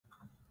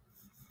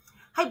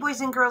Hi,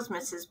 boys and girls,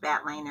 Mrs.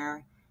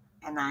 Batliner,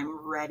 and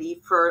I'm ready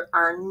for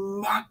our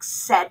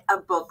next set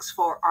of books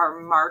for our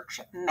March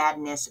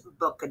Madness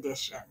book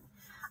edition.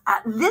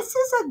 This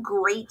is a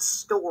great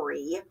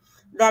story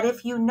that,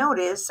 if you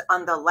notice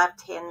on the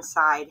left-hand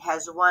side,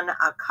 has won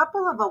a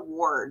couple of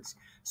awards.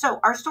 So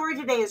our story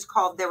today is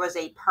called There Was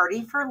a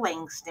Party for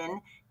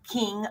Langston,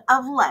 King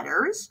of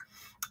Letters.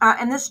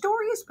 And the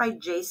story is by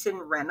Jason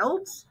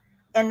Reynolds,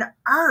 and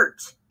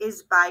art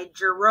is by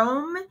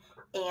Jerome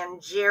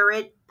and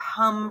Jarrett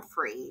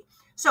Pumphrey.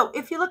 So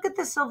if you look at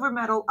the silver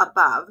medal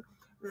above,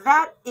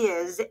 that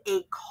is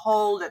a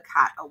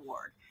Caldecott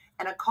Award.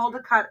 And a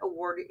Caldecott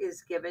Award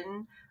is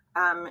given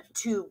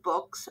to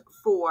books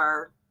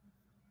for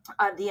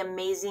the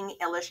amazing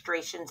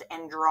illustrations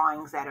and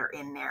drawings that are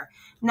in there.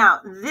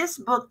 Now, this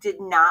book did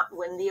not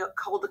win the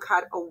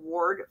Caldecott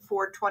Award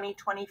for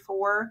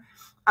 2024.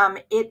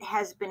 It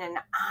has been an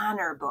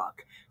honor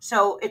book.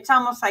 So it's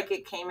almost like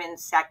it came in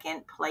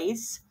second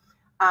place.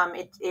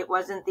 It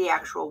wasn't the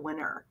actual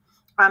winner.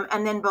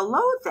 And then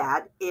below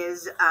that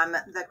is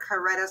the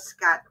Coretta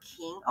Scott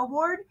King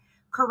Award.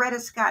 Coretta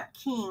Scott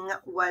King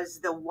was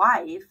the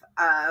wife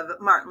of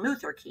Martin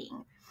Luther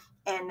King,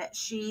 and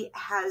she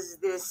has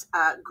this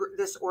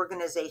this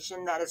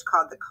organization that is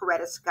called the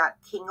Coretta Scott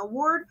King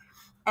Award,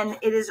 and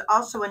it is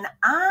also an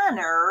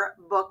honor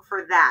book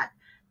for that,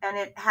 and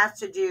it has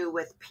to do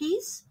with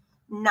peace,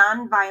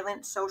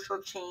 nonviolent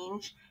social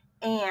change,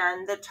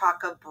 and the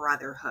talk of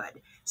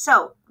brotherhood.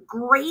 So,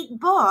 great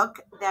book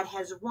that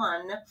has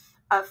won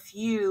a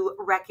few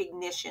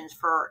recognitions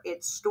for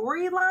its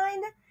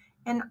storyline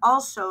and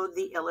also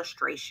the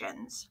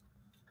illustrations.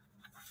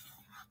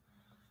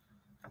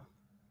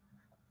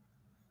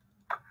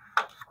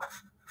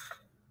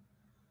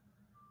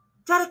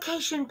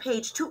 Dedication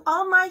page to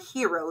all my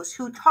heroes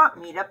who taught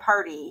me to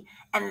party,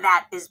 and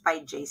that is by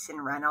Jason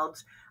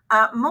Reynolds.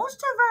 Most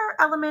of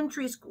our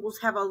elementary schools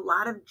have a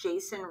lot of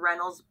Jason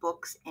Reynolds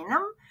books in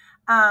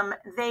them.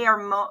 They are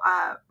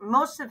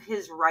most of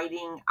his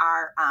writing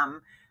are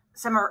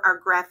some are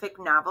graphic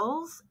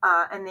novels,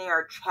 and they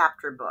are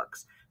chapter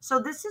books. So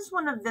this is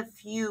one of the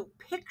few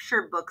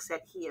picture books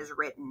that he has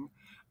written.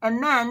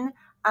 And then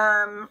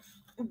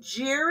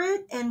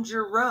Jarrett and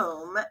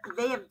Jerome,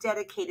 they have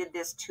dedicated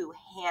this to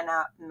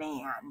Hannah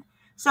Mann.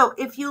 So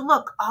if you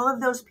look, all of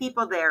those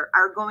people there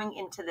are going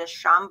into the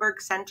Schomburg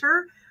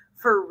Center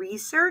for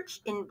Research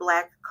in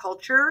Black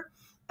Culture,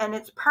 and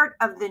it's part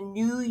of the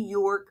New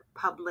York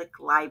Public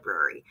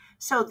Library.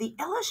 So the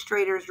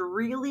illustrators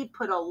really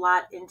put a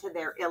lot into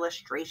their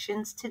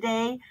illustrations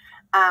today,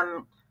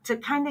 to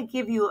kind of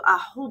give you a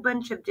whole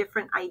bunch of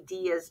different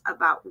ideas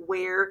about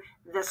where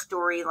the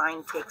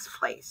storyline takes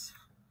place.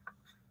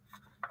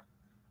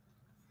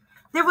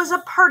 There was a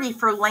party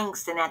for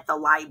Langston at the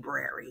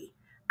library,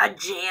 a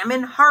jam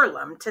in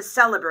Harlem to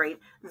celebrate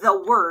the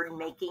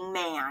word-making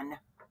man.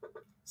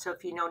 So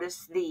if you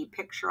notice the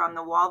picture on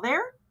the wall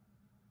there,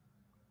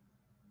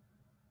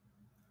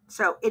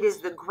 so it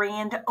is the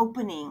grand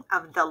opening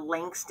of the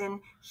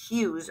Langston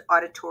Hughes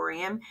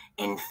Auditorium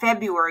in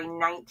February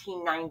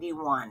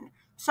 1991.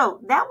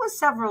 So that was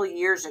several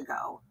years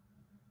ago.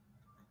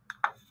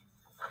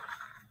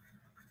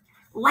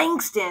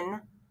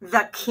 Langston,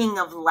 the King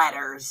of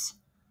Letters.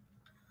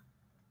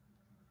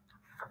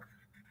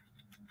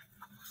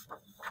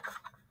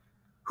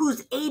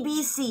 Whose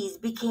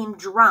ABCs became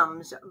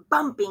drums,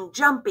 bumping,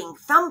 jumping,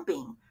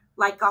 thumping,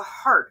 like a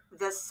heart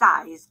the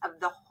size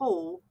of the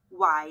whole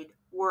wide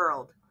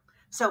world.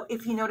 So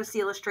if you notice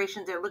the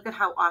illustrations there, look at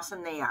how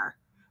awesome they are.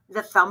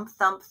 The thump,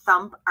 thump,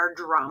 thump are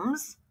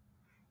drums.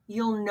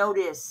 You'll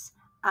notice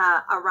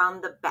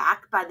around the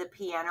back by the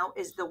piano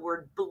is the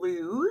word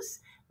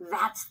blues.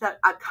 That's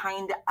a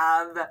kind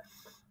of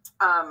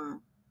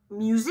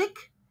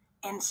music.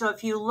 And so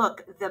if you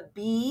look, the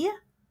B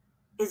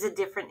is a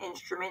different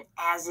instrument,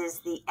 as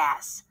is the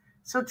S.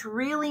 So it's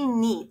really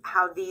neat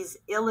how these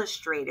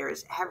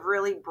illustrators have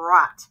really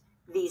brought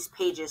these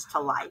pages to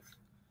life.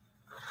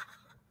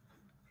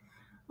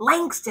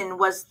 Langston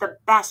was the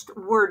best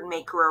word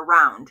maker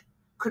around,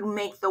 could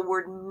make the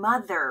word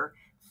mother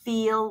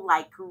feel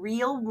like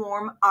real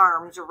warm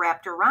arms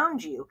wrapped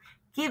around you,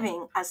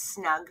 giving a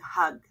snug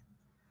hug.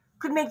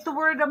 Could make the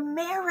word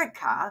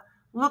America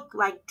look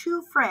like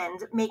two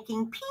friends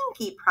making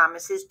pinky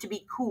promises to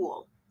be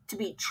cool, to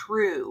be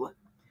true.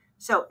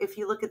 So if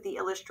you look at the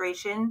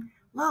illustration,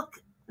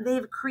 look,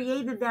 they've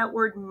created that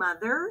word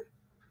mother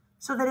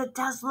so that it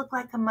does look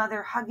like a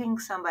mother hugging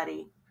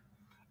somebody.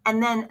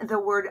 And then the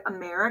word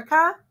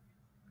America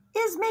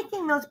is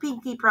making those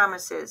pinky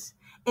promises.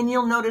 And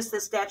you'll notice the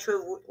Statue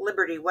of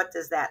Liberty. What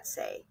does that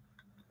say?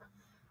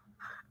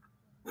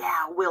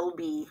 Yeah, will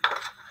be.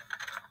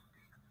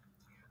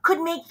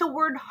 Could make the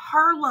word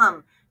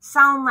Harlem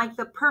sound like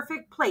the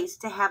perfect place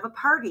to have a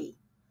party.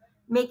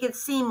 Make it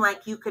seem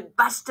like you could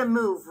bust a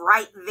move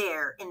right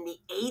there in the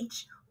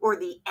H or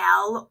the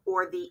L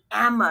or the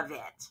M of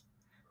it.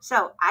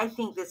 So I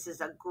think this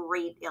is a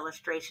great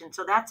illustration.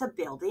 So that's a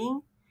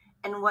building.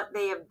 And what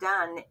they have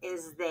done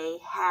is they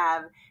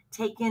have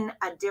taken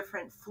a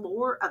different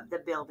floor of the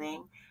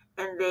building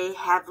and they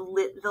have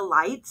lit the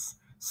lights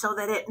so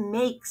that it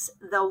makes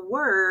the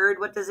word,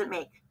 what does it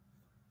make?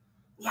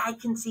 Yeah, I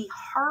can see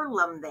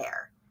Harlem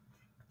there.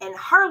 And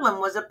Harlem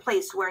was a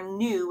place where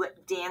new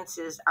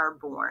dances are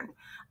born.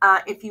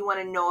 If you want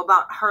to know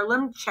about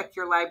Harlem, check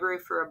your library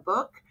for a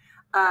book.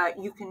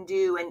 You can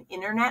do an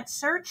internet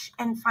search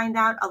and find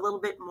out a little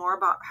bit more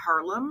about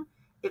Harlem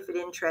if it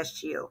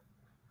interests you.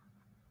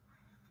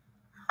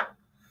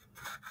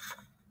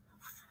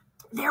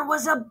 There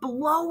was a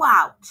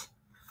blowout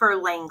for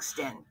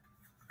Langston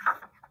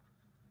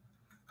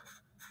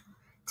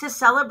to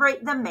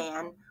celebrate the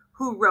man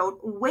who wrote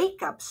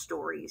wake-up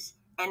stories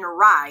and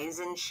rise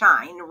and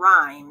shine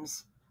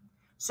rhymes.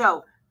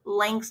 So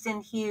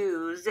Langston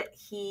Hughes,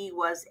 he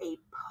was a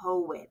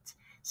poet.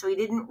 So he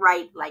didn't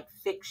write like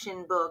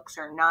fiction books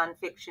or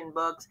nonfiction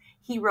books.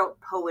 He wrote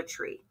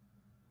poetry.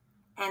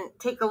 And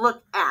take a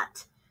look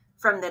at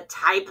from the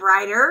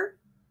typewriter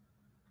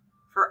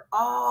for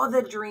all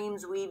the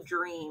dreams we've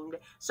dreamed.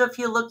 So if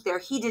you look there,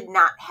 he did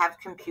not have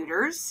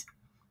computers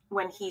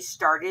when he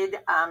started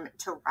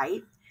to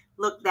write.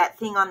 Look, that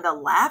thing on the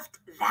left,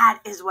 that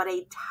is what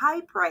a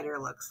typewriter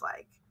looks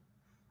like.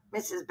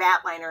 Mrs.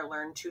 Batliner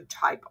learned to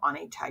type on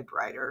a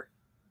typewriter.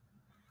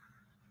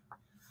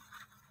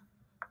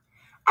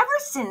 Ever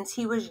since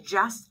he was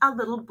just a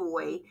little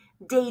boy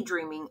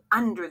daydreaming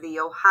under the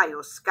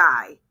Ohio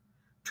sky,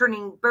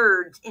 turning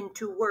birds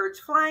into words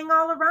flying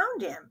all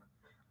around him,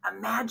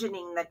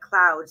 imagining the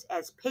clouds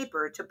as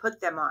paper to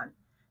put them on,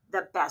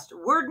 the best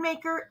word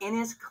maker in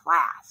his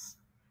class.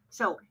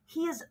 So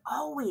he has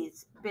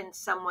always been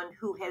someone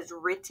who has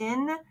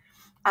written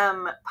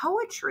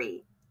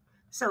poetry.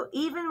 So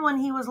even when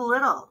he was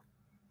little,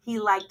 he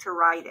liked to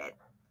write it.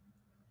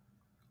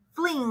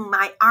 Fling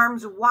my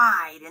arms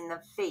wide in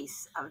the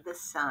face of the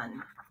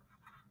sun.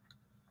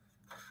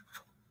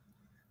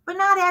 But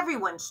not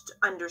everyone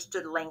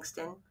understood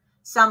Langston.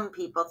 Some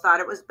people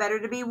thought it was better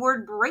to be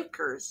word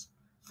breakers,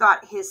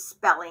 thought his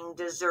spelling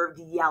deserved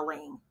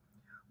yelling,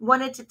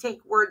 wanted to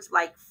take words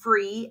like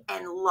free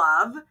and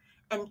love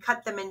and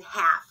cut them in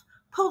half,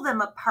 pull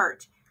them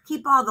apart,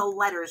 keep all the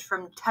letters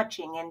from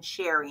touching and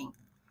sharing.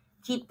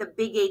 Keep the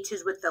big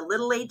H's with the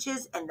little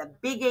h's and the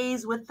big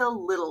A's with the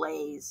little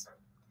a's.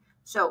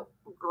 So,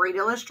 great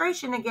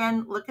illustration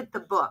again. Look at the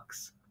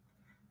books.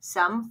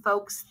 Some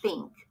folks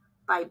think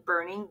by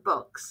burning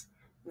books,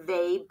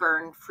 they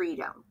burn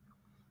freedom.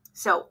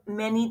 So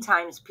many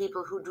times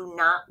people who do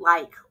not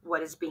like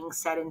what is being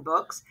said in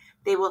books,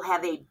 they will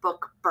have a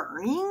book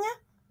burning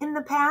in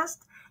the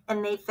past,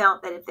 and they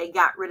felt that if they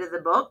got rid of the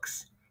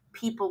books,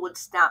 people would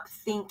stop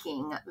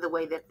thinking the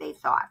way that they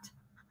thought.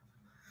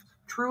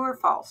 True or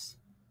false?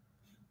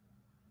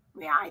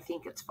 Yeah, I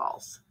think it's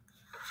false.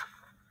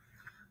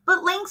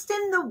 But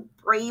Langston, the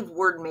brave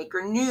word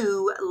maker,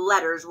 knew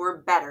letters were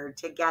better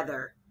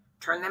together.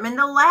 Turn them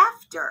into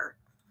laughter.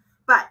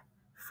 But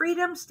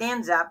freedom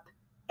stands up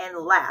and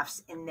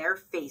laughs in their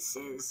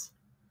faces.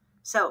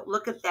 So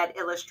look at that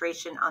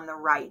illustration on the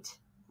right.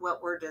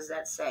 What word does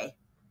that say?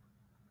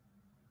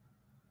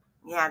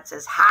 Yeah, it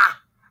says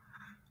ha.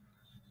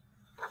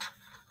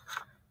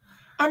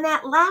 And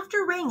that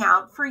laughter rang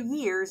out for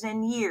years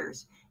and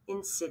years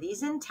in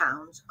cities and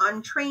towns,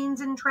 on trains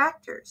and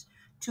tractors,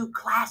 to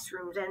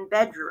classrooms and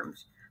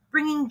bedrooms,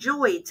 bringing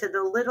joy to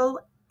the little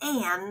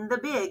and the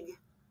big.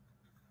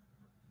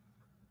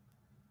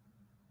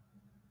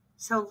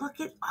 So look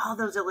at all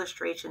those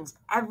illustrations.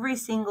 Every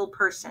single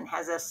person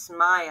has a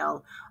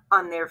smile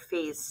on their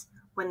face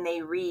when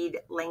they read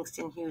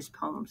Langston Hughes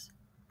poems.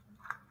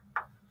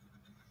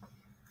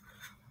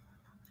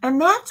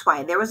 And that's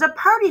why there was a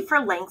party for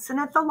Langston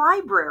at the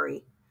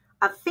library,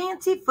 a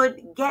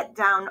fancy-foot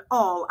get-down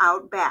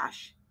all-out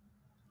bash.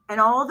 And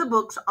all the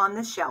books on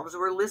the shelves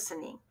were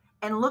listening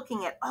and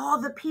looking at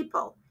all the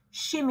people,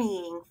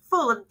 shimmying,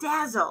 full of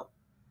dazzle.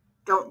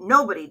 Don't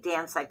nobody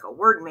dance like a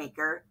word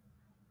maker.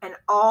 And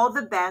all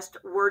the best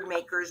word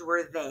makers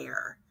were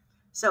there.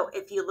 So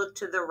if you look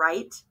to the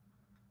right,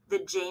 the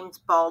James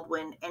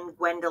Baldwin and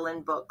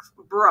Gwendolyn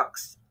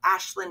Brooks,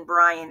 Ashlyn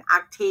Bryan,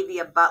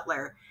 Octavia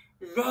Butler,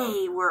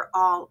 they were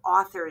all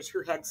authors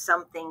who had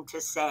something to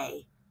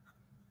say.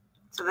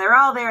 So they're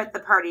all there at the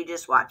party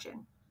just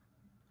watching.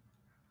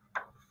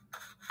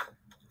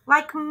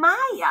 Like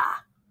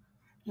Maya.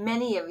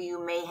 Many of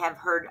you may have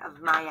heard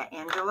of Maya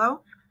Angelou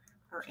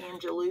or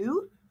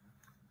Angelou.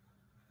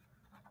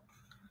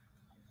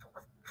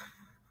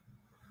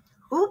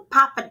 Ooh,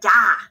 Papa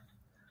Da,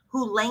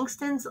 who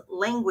Langston's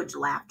language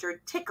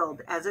laughter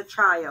tickled as a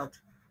child,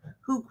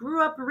 who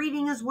grew up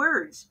reading his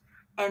words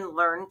and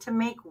learned to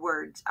make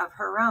words of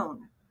her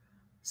own.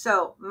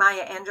 So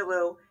Maya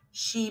Angelou,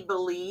 she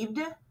believed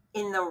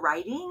in the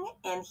writing,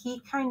 and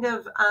he kind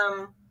of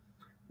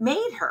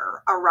made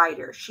her a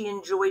writer. She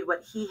enjoyed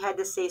what he had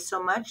to say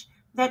so much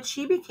that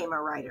she became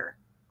a writer.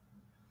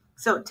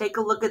 So take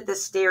a look at the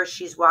stairs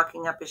she's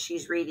walking up as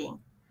she's reading.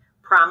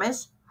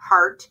 Promise,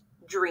 heart,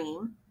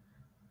 dream,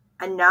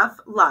 enough,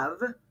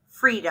 love,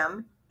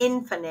 freedom,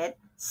 infinite,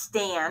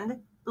 stand,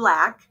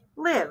 black,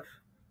 live.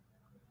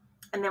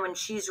 And then when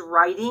she's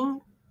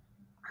writing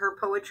her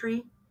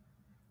poetry,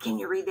 Can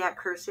you read that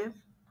cursive?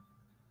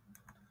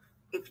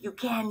 If you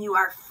can, you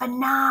are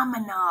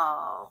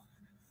phenomenal.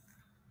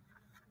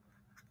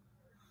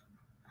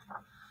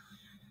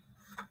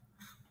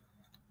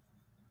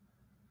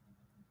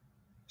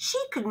 She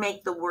could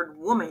make the word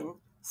woman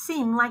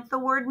seem like the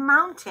word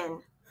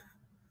mountain.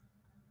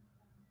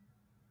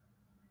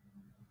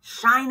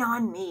 Shine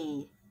on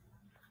me.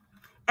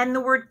 And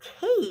the word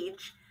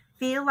cage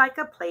feel like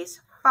a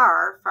place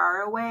far,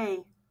 far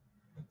away.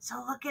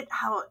 So look at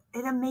how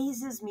it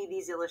amazes me,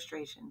 these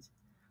illustrations.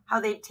 How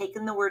they've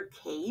taken the word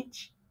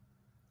cage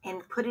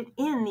and put it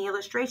in the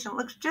illustration. It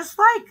looks just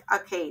like a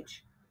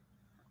cage.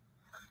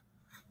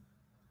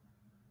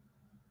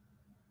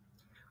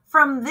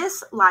 From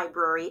this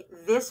library,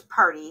 this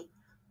party,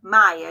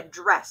 Maya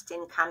dressed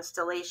in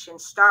constellation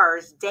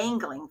stars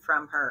dangling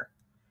from her.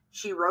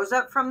 She rose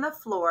up from the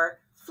floor,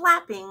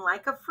 flapping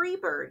like a free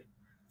bird,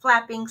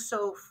 flapping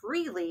so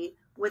freely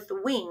with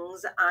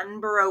wings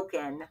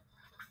unbroken.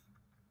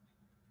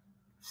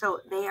 So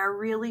they are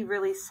really,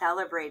 really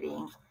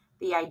celebrating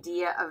the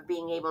idea of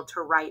being able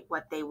to write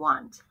what they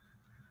want.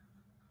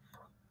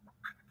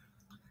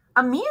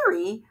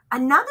 Amiri,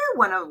 another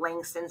one of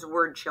Langston's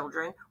word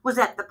children, was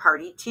at the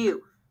party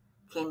too.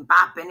 Came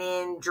bopping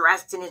in,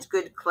 dressed in his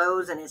good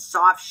clothes and his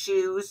soft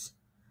shoes.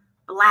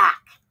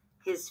 Black,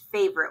 his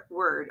favorite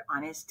word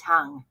on his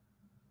tongue.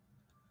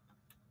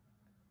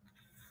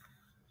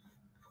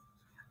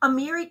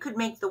 Amiri could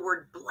make the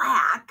word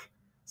black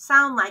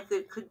sound like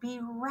it could be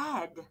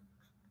red.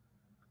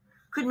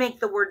 Could make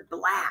the word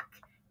black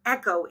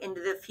echo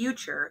into the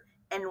future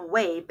and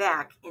way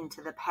back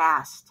into the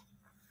past.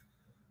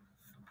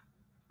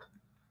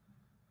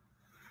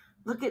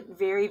 Look at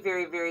very,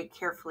 very, very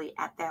carefully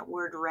at that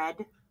word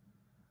red.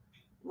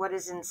 What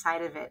is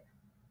inside of it?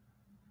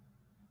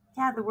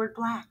 Yeah, the word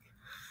black.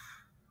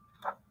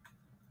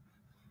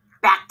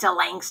 Back to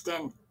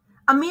Langston.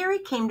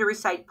 Amiri came to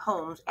recite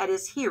poems at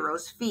his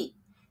hero's feet.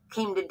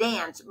 Came to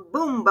dance,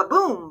 boom, ba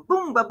boom,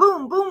 boom, ba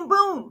boom, boom,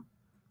 boom.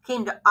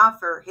 Came to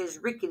offer his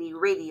rickety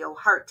radio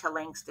heart to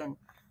Langston,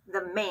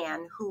 the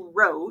man who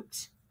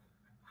wrote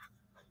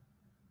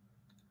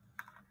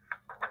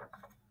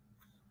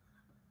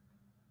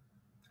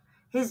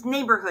his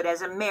neighborhood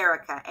as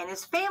America, and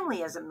his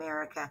family as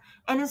America,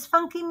 and his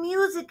funky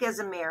music as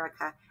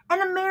America,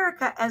 and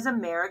America as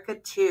America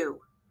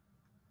too.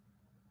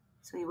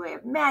 So we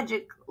have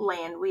magic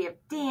land, we have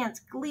dance,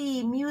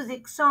 glee,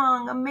 music,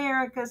 song,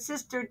 America,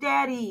 sister,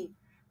 daddy,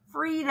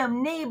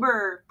 freedom,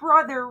 neighbor,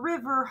 brother,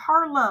 river,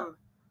 Harlem.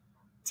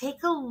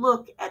 Take a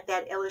look at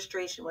that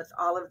illustration with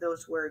all of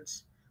those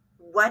words.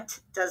 What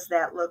does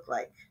that look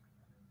like?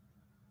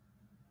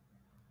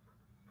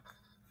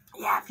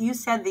 Yeah, if you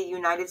said the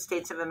United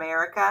States of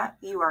America,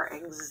 you are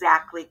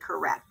exactly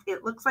correct.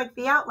 It looks like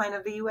the outline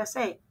of the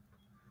USA.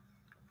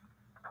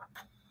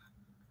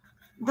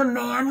 The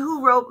man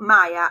who wrote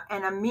Maya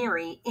and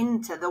Amiri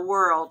into the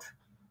world.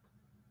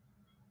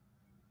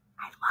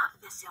 I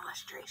love this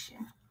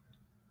illustration.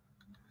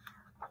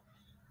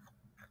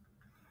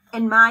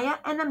 And Maya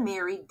and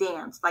Amiri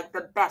danced like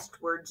the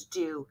best words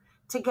do.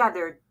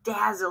 Together,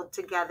 dazzled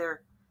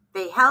together.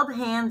 They held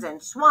hands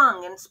and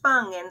swung and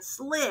spun and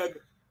slid,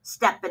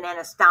 stepping and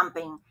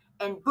a-stomping,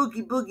 and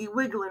boogie-boogie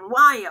wiggling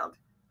wild.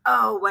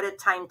 Oh, what a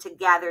time to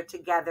gather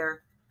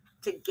together.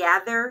 To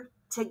gather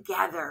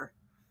together.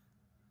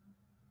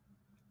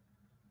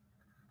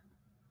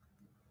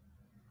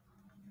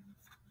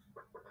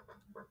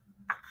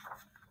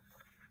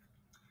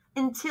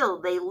 Until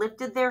they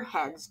lifted their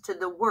heads to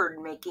the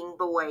word-making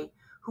boy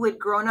who had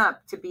grown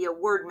up to be a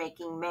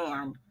word-making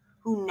man,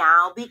 who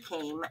now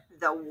became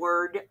the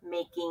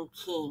word-making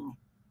king.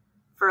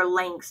 For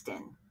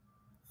Langston.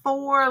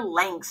 For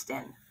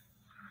Langston.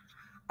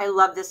 I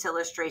love this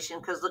illustration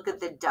because look at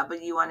the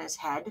W on his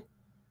head.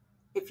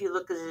 If you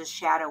look at his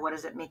shadow, what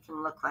does it make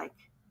him look like?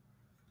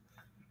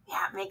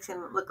 Yeah, it makes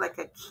him look like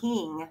a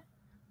king,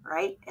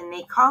 right? And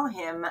they call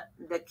him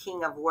the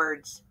king of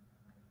words.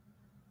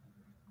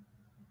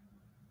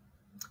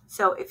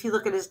 So if you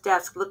look at his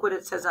desk, look what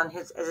it says on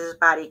his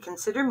body.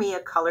 Consider me a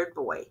colored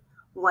boy.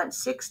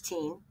 Once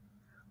 16,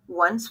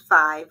 once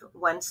 5,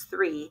 once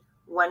 3,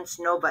 once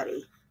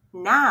nobody.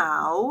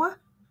 Now,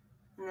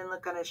 and then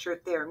look on his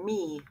shirt there,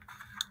 me.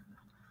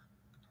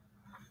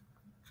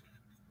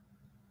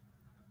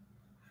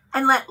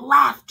 And let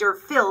laughter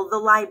fill the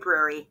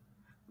library.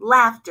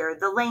 Laughter,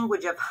 the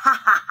language of ha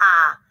ha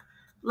ha,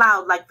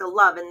 loud like the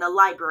love in the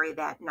library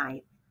that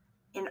night.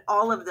 In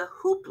all of the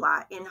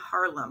hoopla in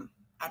Harlem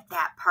at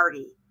that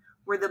party,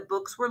 where the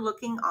books were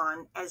looking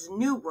on as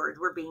new words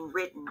were being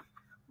written,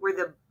 where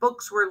the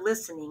books were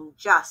listening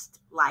just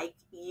like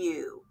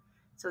you.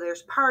 So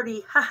there's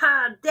party, ha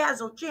ha,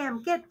 dazzle,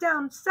 jam, get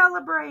down,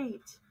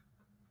 celebrate.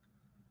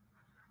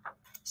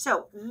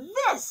 So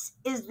this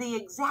is the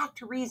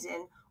exact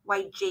reason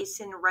why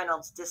Jason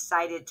Reynolds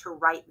decided to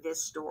write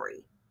this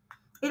story.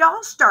 It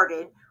all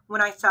started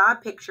when I saw a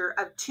picture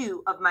of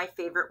two of my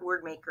favorite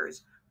word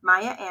makers,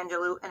 Maya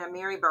Angelou and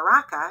Amiri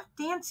Baraka,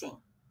 dancing.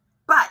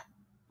 But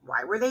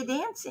why were they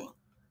dancing?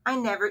 I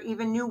never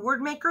even knew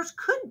word makers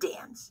could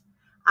dance.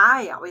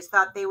 I always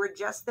thought they were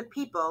just the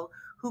people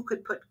who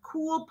could put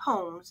cool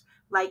poems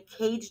like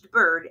Caged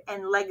Bird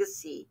and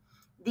Legacy.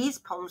 These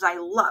poems I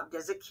loved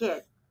as a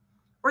kid.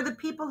 Or the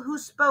people who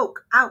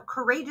spoke out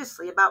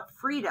courageously about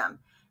freedom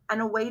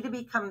and a way to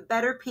become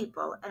better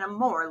people and a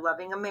more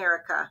loving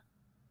America.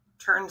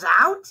 Turns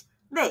out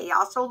they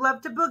also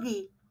loved to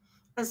boogie,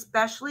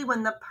 especially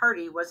when the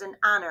party was in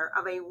honor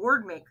of a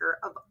word maker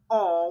of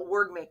all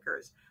word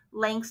makers,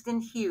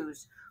 Langston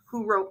Hughes,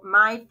 who wrote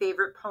my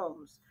favorite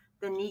poems,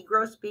 The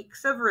Negro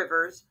Speaks of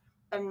Rivers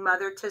and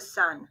Mother to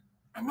Son.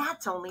 And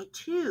that's only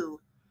two.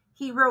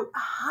 He wrote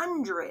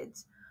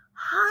hundreds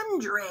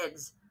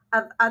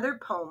of other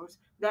poems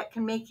that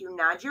can make you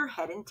nod your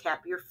head and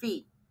tap your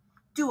feet.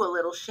 Do a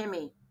little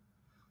shimmy.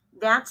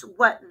 That's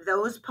what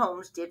those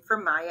poems did for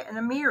Maya and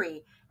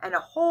Amiri and a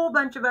whole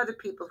bunch of other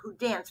people who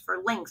danced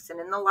for Langston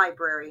in the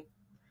library.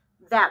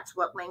 That's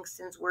what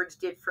Langston's words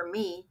did for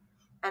me,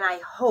 and I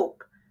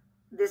hope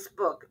this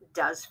book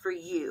does for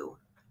you.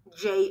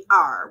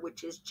 J.R.,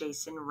 which is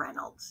Jason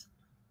Reynolds.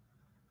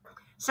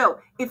 So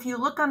if you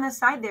look on the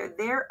side there,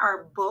 there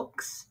are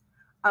books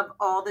of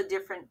all the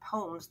different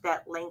poems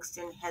that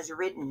Langston has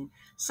written.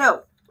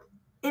 So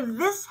if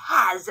this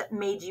has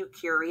made you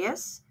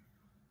curious,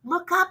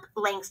 look up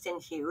Langston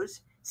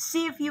Hughes,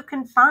 see if you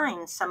can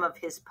find some of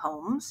his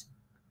poems,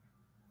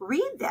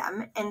 read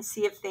them, and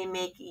see if they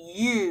make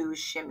you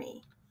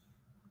shimmy.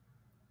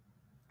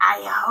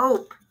 I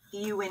hope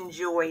you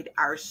enjoyed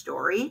our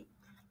story,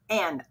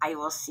 and I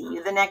will see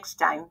you the next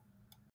time.